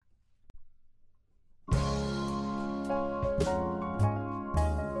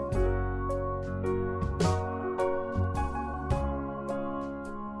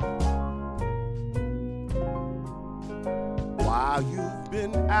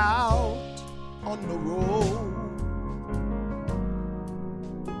out on the road,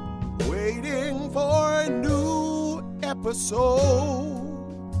 waiting for a new episode.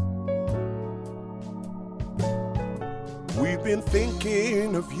 We've been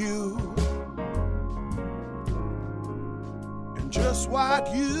thinking of you and just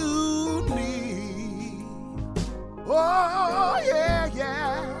what you need. Oh, yeah,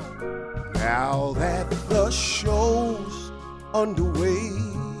 yeah. Now that the show's underway,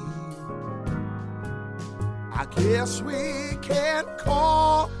 I guess we can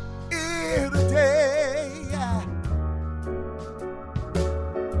call it a day.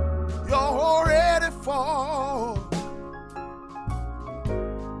 You're ready for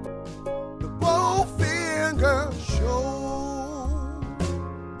the Bowfinger Show.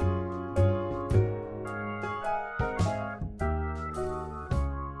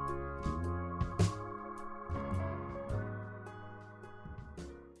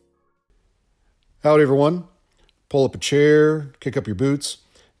 Howdy, everyone. Pull up a chair, kick up your boots,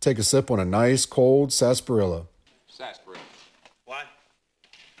 take a sip on a nice cold sarsaparilla. Sarsaparilla. What?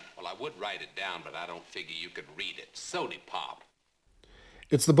 Well, I would write it down, but I don't figure you could read it. Sody pop.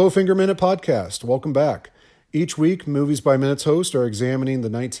 It's the Bowfinger Minute Podcast. Welcome back. Each week, Movies by Minutes host are examining the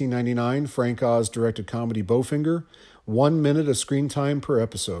 1999 Frank Oz directed comedy Bowfinger, 1 minute of screen time per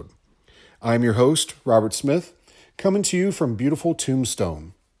episode. I'm your host, Robert Smith, coming to you from beautiful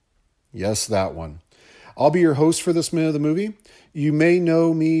Tombstone. Yes, that one. I'll be your host for this minute of the movie. You may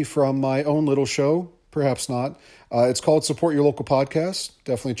know me from my own little show, perhaps not. It's called Support Your Local Podcast.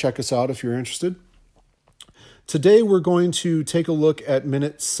 Definitely check us out if you're interested. Today we're going to take a look at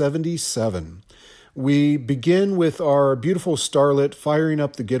minute 77. We begin with our beautiful starlet firing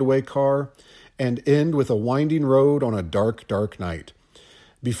up the getaway car and end with a winding road on a dark, dark night.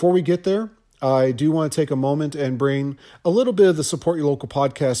 Before we get there, I do want to take a moment and bring a little bit of the Support Your Local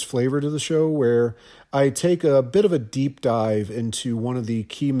Podcast flavor to the show, where I take a bit of a deep dive into one of the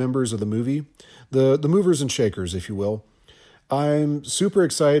key members of the movie, the movers and shakers, if you will. I'm super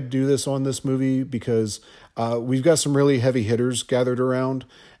excited to do this on this movie because we've got some really heavy hitters gathered around.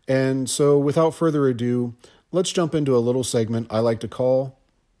 And so without further ado, let's jump into a little segment I like to call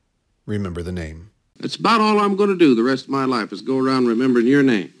Remember the Name. That's about all I'm going to do the rest of my life is go around remembering your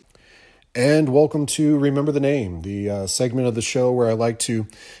name. And welcome to Remember the Name, the segment of the show where I like to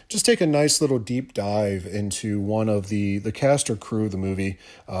just take a nice little deep dive into one of the cast or crew of the movie,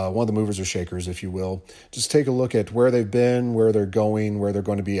 one of the movers or shakers, if you will. Just take a look at where they've been, where they're going, where they're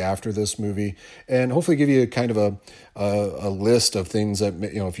going to be after this movie, and hopefully give you kind of a list of things that,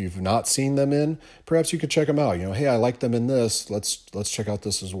 you know, if you've not seen them in, perhaps you could check them out. You know, hey, I like them in this. Let's check out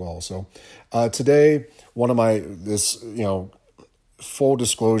this as well. So today, one of full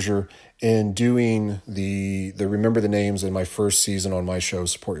disclosure, in doing the Remember the Names in my first season on my show,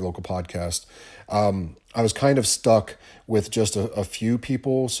 Support Your Local Podcast, I was kind of stuck with just a few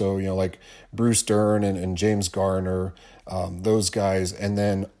people. So, you know, like Bruce Dern and James Garner, those guys, and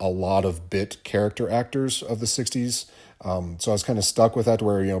then a lot of bit character actors of the 60s. So I was kind of stuck with that to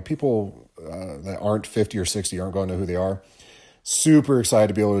where, you know, people that aren't 50 or 60 aren't going to know who they are. Super excited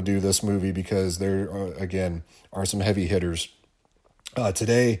to be able to do this movie because there, again, are some heavy hitters.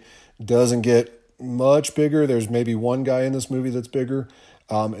 Today doesn't get much bigger. There's maybe one guy in this movie that's bigger,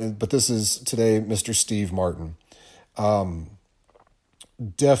 but this is today Mr. Steve Martin.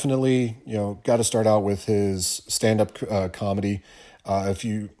 Definitely, you know, got to start out with his stand-up comedy. If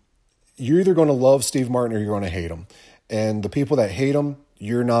you're either going to love Steve Martin or you're going to hate him, and the people that hate him,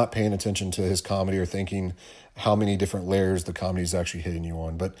 you're not paying attention to his comedy or thinking how many different layers the comedy is actually hitting you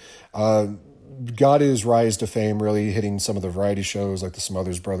on. But got his rise to fame really hitting some of the variety shows like the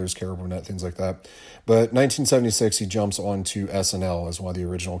Smothers Brothers, Carol Burnett, things like that. But 1976, he jumps onto SNL as one of the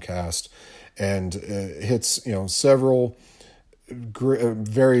original cast and hits, you know, several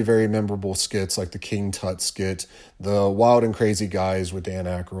very, very memorable skits like the King Tut skit, the Wild and Crazy Guys with Dan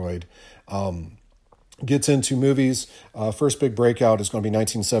Aykroyd. Gets into movies. First big breakout is going to be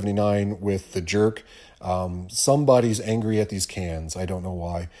 1979 with The Jerk. Somebody's angry at these cans. I don't know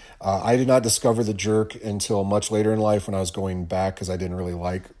why. I did not discover The Jerk until much later in life when I was going back because I didn't really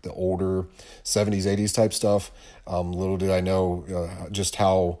like the older 70s, 80s type stuff. Little did I know just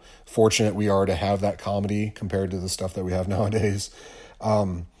how fortunate we are to have that comedy compared to the stuff that we have nowadays.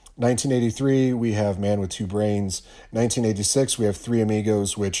 1983, we have Man with Two Brains. 1986, we have Three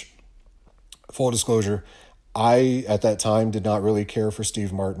Amigos, which, full disclosure, I, at that time, did not really care for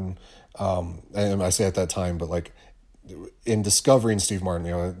Steve Martin. And I say at that time, but like in discovering Steve Martin,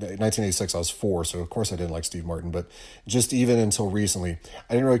 in 1986, I was 4, so of course I didn't like Steve Martin, but just even until recently,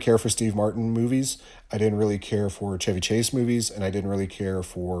 I didn't really care for Steve Martin movies. I didn't really care for Chevy Chase movies, and I didn't really care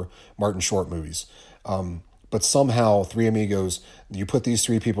for Martin Short movies. But somehow, Three Amigos, you put these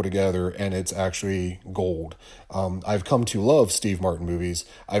 3 people together and it's actually gold. I've come to love Steve Martin movies.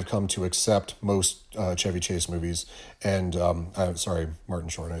 I've come to accept most Chevy Chase movies. And, sorry, Martin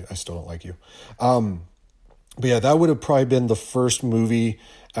Short, I still don't like you. But yeah, that would have probably been the first movie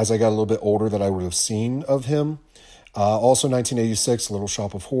as I got a little bit older that I would have seen of him. Also 1986, Little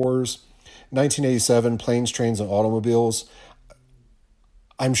Shop of Horrors. 1987, Planes, Trains, and Automobiles.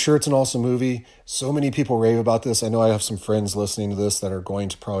 I'm sure it's an awesome movie. So many people rave about this. I know I have some friends listening to this that are going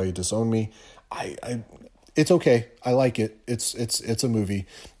to probably disown me. It's okay. I like it. It's a movie.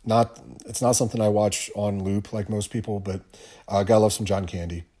 It's not something I watch on loop like most people, but gotta love some John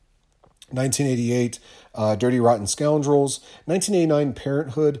Candy. 1988, Dirty Rotten Scoundrels. 1989,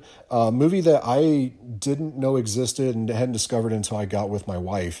 Parenthood, a movie that I didn't know existed and hadn't discovered until I got with my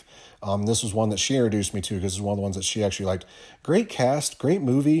wife. This was one that she introduced me to because it's one of the ones that she actually liked. Great cast, great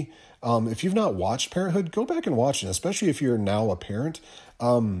movie. If you've not watched Parenthood, go back and watch it, especially if you're now a parent.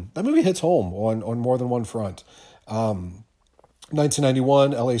 That movie hits home on more than one front.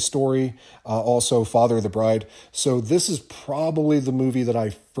 1991, LA Story, also Father of the Bride. So this is probably the movie that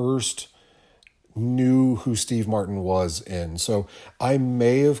I first knew who Steve Martin was in. So I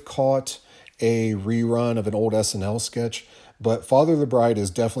may have caught a rerun of an old SNL sketch, but Father of the Bride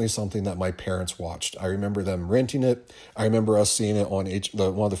is definitely something that my parents watched. I remember them renting it. I remember us seeing it on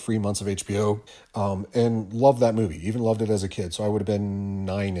one of the free months of HBO, and loved that movie. Even loved it as a kid. So I would have been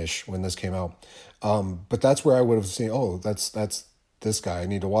 9-ish when this came out. But that's where I would have seen, oh, that's this guy. I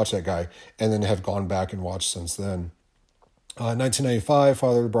need to watch that guy, and then have gone back and watched since then. 1995,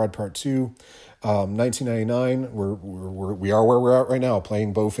 Father of the Bride Part 2. 1999, we are where we're at right now,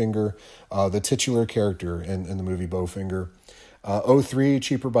 playing Bowfinger, the titular character in the movie Bowfinger. 03,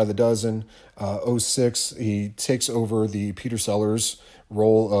 Cheaper by the Dozen. 06, he takes over the Peter Sellers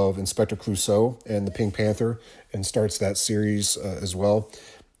role of Inspector Clouseau and the Pink Panther and starts that series as well.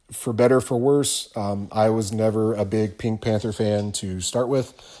 For better, for worse, I was never a big Pink Panther fan to start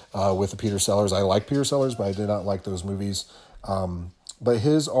with the Peter Sellers. I like Peter Sellers, but I did not like those movies. But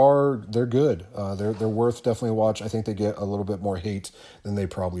they're good. They're worth definitely a watch. I think they get a little bit more hate than they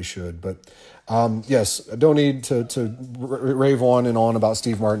probably should. But yes, I don't need to rave on and on about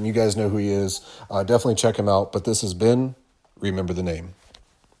Steve Martin. You guys know who he is. Definitely check him out. But this has been Remember the Name.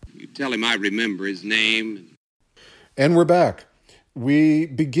 You tell him I remember his name. And we're back. We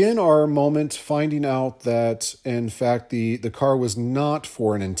begin our moment finding out that, in fact, the car was not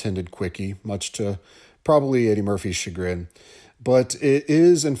for an intended quickie, much to probably Eddie Murphy's chagrin. But it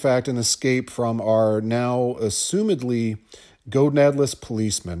is, in fact, an escape from our now assumedly gonadless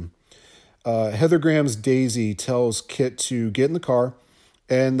policeman. Heather Graham's Daisy tells Kit to get in the car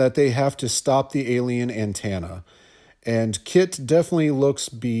and that they have to stop the alien antenna. And Kit definitely looks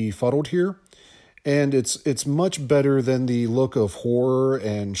befuddled here. And it's much better than the look of horror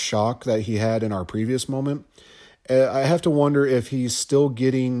and shock that he had in our previous moment. I have to wonder if he's still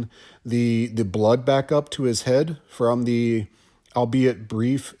getting the blood back up to his head from the, albeit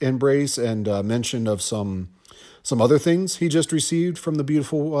brief, embrace and mention of some other things he just received from the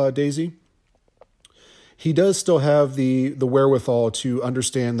beautiful Daisy. He does still have the wherewithal to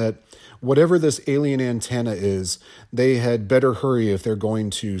understand that whatever this alien antenna is, they had better hurry if they're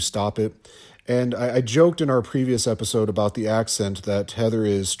going to stop it. And I joked in our previous episode about the accent that Heather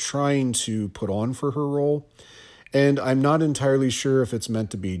is trying to put on for her role. And I'm not entirely sure if it's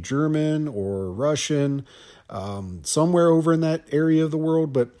meant to be German or Russian, somewhere over in that area of the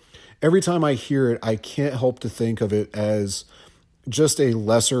world. But every time I hear it, I can't help to think of it as just a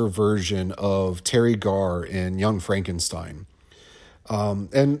lesser version of Terry Garr in Young Frankenstein.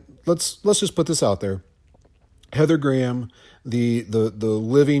 And let's just put this out there. Heather Graham, the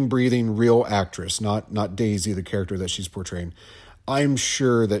living, breathing, real actress, not Daisy, the character that she's portraying, I'm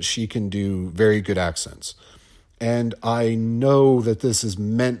sure that she can do very good accents. And I know that this is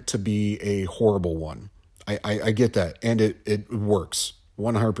meant to be a horrible one. I get that. And it works.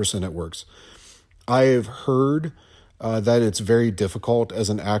 100% it works. I've heard that it's very difficult as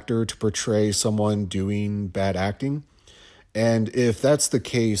an actor to portray someone doing bad acting. And if that's the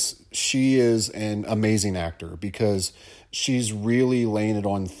case, she is an amazing actor because she's really laying it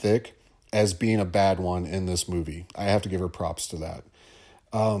on thick as being a bad one in this movie. I have to give her props to that.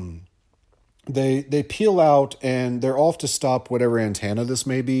 They peel out and they're off to stop whatever antenna this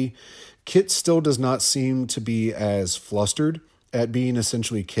may be. Kit still does not seem to be as flustered at being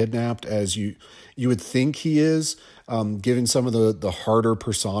essentially kidnapped as you would think he is, given some of the harder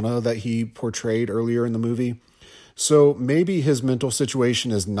persona that he portrayed earlier in the movie. So maybe his mental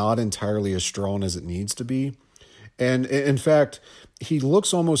situation is not entirely as strong as it needs to be. And in fact, he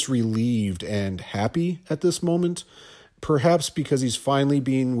looks almost relieved and happy at this moment, perhaps because he's finally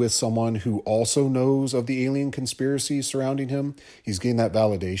being with someone who also knows of the alien conspiracy surrounding him. He's getting that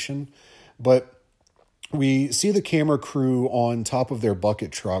validation. But we see the camera crew on top of their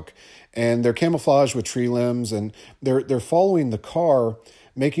bucket truck, and they're camouflaged with tree limbs, and they're following the car,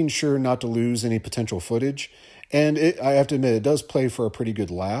 making sure not to lose any potential footage. And I have to admit, it does play for a pretty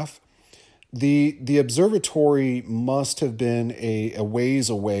good laugh. The observatory must have been a ways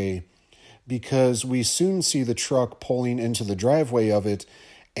away, because we soon see the truck pulling into the driveway of it,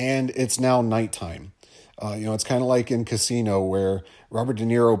 and it's now nighttime. It's kind of like in Casino, where Robert De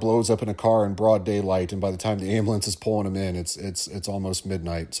Niro blows up in a car in broad daylight, and by the time the ambulance is pulling him in, it's almost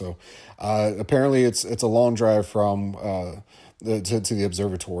midnight. So apparently it's a long drive from to the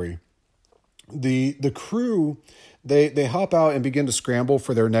observatory. The crew, they hop out and begin to scramble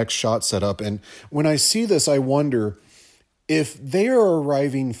for their next shot setup. And when I see this, I wonder if they are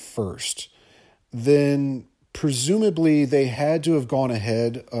arriving first, then presumably they had to have gone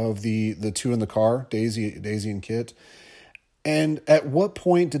ahead of the two in the car, Daisy and Kit. And at what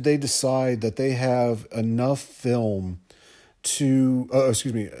point did they decide that they have enough film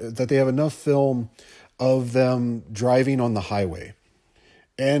that they have enough film of them driving on the highway?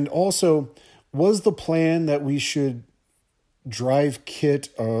 And also, was the plan that we should drive Kit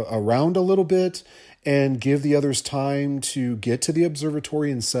around a little bit and give the others time to get to the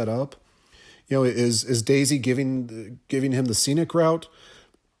observatory and set up? Is Daisy giving him the scenic route?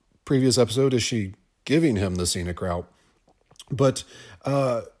 Previous episode, is she giving him the scenic route? But,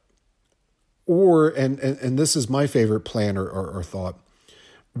 and this is my favorite plan or thought.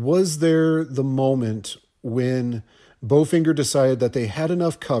 Was there the moment when Bowfinger decided that they had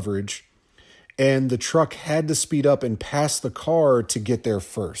enough coverage and the truck had to speed up and pass the car to get there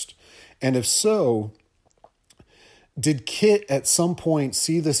first? And if so, did Kit at some point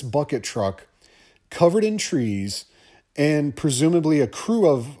see this bucket truck covered in trees and presumably a crew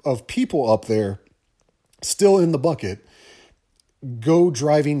of people up there still in the bucket go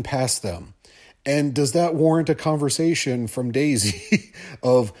driving past them? And does that warrant a conversation from Daisy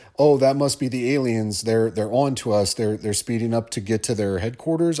of, oh, that must be the aliens. They're on to us. They're speeding up to get to their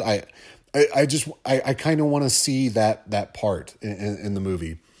headquarters. I kind of want to see that part in the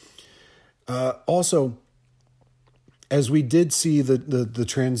movie. Also, as we did see the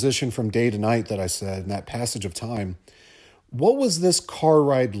transition from day to night that I said, and that passage of time, what was this car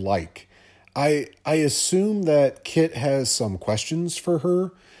ride like? I assume that Kit has some questions for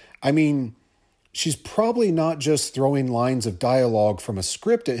her. I mean, she's probably not just throwing lines of dialogue from a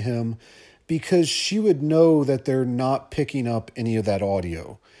script at him, because she would know that they're not picking up any of that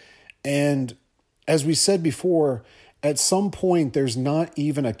audio. And as we said before, at some point, there's not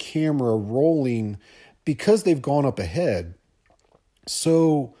even a camera rolling because they've gone up ahead.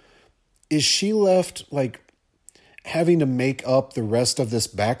 So is she left having to make up the rest of this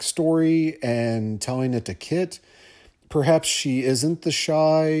backstory and telling it to Kit? Perhaps she isn't the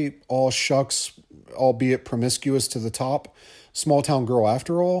shy, all shucks, albeit promiscuous to the top, small town girl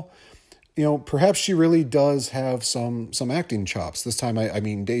after all. Perhaps she really does have some acting chops. This time, I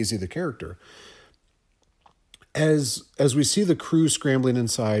mean Daisy, the character. As we see the crew scrambling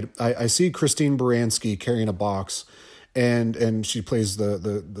inside, I see Christine Baranski carrying a box, and she plays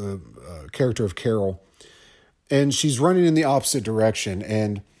the character of Carol, and she's running in the opposite direction.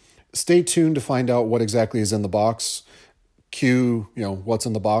 And stay tuned to find out what exactly is in the box. Cue, what's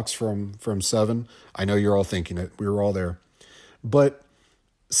in the box from Seven. I know you're all thinking it. We were all there, but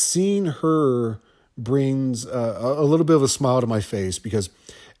seeing her brings a little bit of a smile to my face, because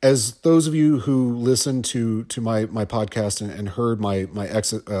as those of you who listened to my podcast and heard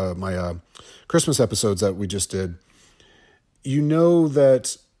my Christmas episodes that we just did, you know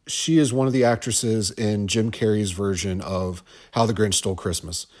that she is one of the actresses in Jim Carrey's version of How the Grinch Stole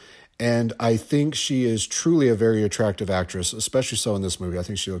Christmas. And I think she is truly a very attractive actress, especially so in this movie. I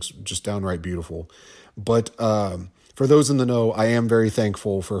think she looks just downright beautiful. But for those in the know, I am very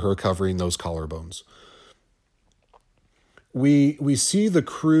thankful for her covering those collarbones. We see the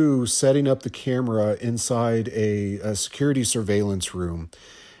crew setting up the camera inside a security surveillance room.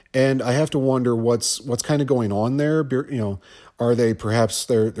 And I have to wonder what's kind of going on there. Are they perhaps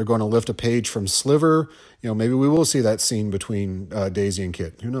they're going to lift a page from Sliver? Maybe we will see that scene between Daisy and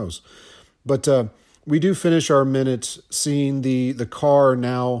Kit. Who knows? But we do finish our minute seeing the car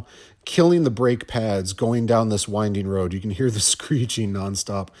now killing the brake pads going down this winding road. You can hear the screeching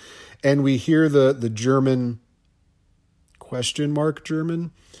nonstop. And we hear the German,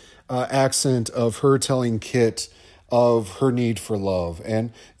 German accent of her telling Kit of her need for love.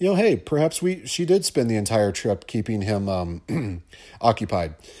 And, hey, perhaps she did spend the entire trip keeping him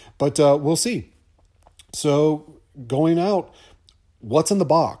occupied. But we'll see. So going out, what's in the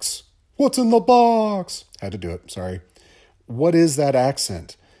box? What's in the box? Had to do it, sorry. What is that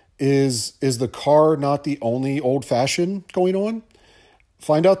accent? Is the car not the only old-fashioned going on?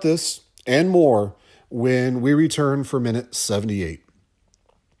 Find out this and more when we return for minute 78.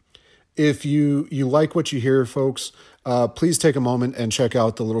 If you like what you hear, folks, please take a moment and check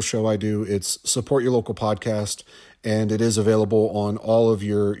out the little show I do. It's Support Your Local Podcast, and it is available on all of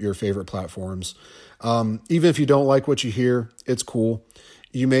your favorite platforms. Even if you don't like what you hear, it's cool.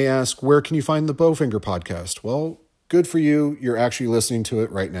 You may ask, where can you find the Bowfinger podcast? Well, good for you. You're actually listening to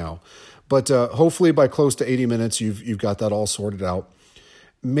it right now. But hopefully by close to 80 minutes, you've got that all sorted out.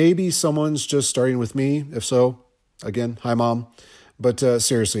 Maybe someone's just starting with me. If so, again, hi, Mom. But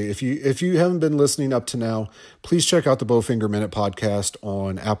seriously, if you haven't been listening up to now, please check out the Bowfinger Minute podcast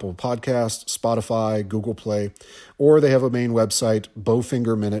on Apple Podcasts, Spotify, Google Play, or they have a main website,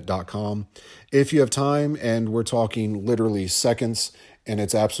 bowfingerminute.com. If you have time, and we're talking literally seconds, and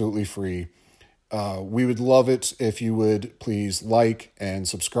it's absolutely free, we would love it if you would please like and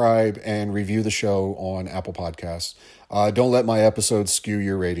subscribe and review the show on Apple Podcasts. Don't let my episodes skew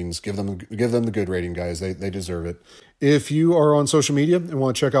your ratings. Give them the good rating, guys. They deserve it. If you are on social media and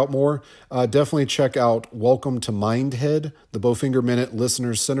want to check out more, definitely check out Welcome to Mindhead, the Bowfinger Minute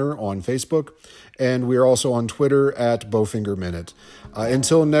Listeners Center on Facebook. And we are also on Twitter at Bowfinger Minute.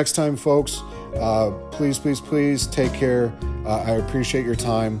 Until next time, folks, please take care. I appreciate your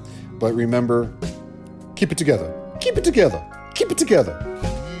time. But remember, keep it together. Keep it together. Keep it together.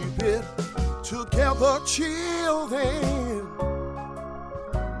 Keep it together, children.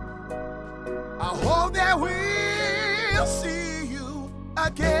 I hope that we'll see you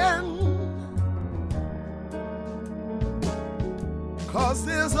again. 'Cause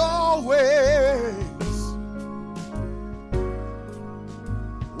there's always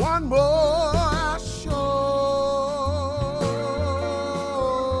one more show.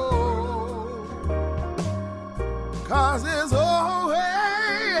 'Cause there's always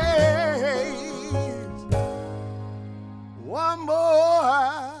one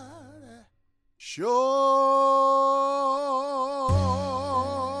more show.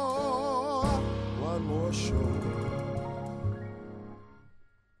 One more show.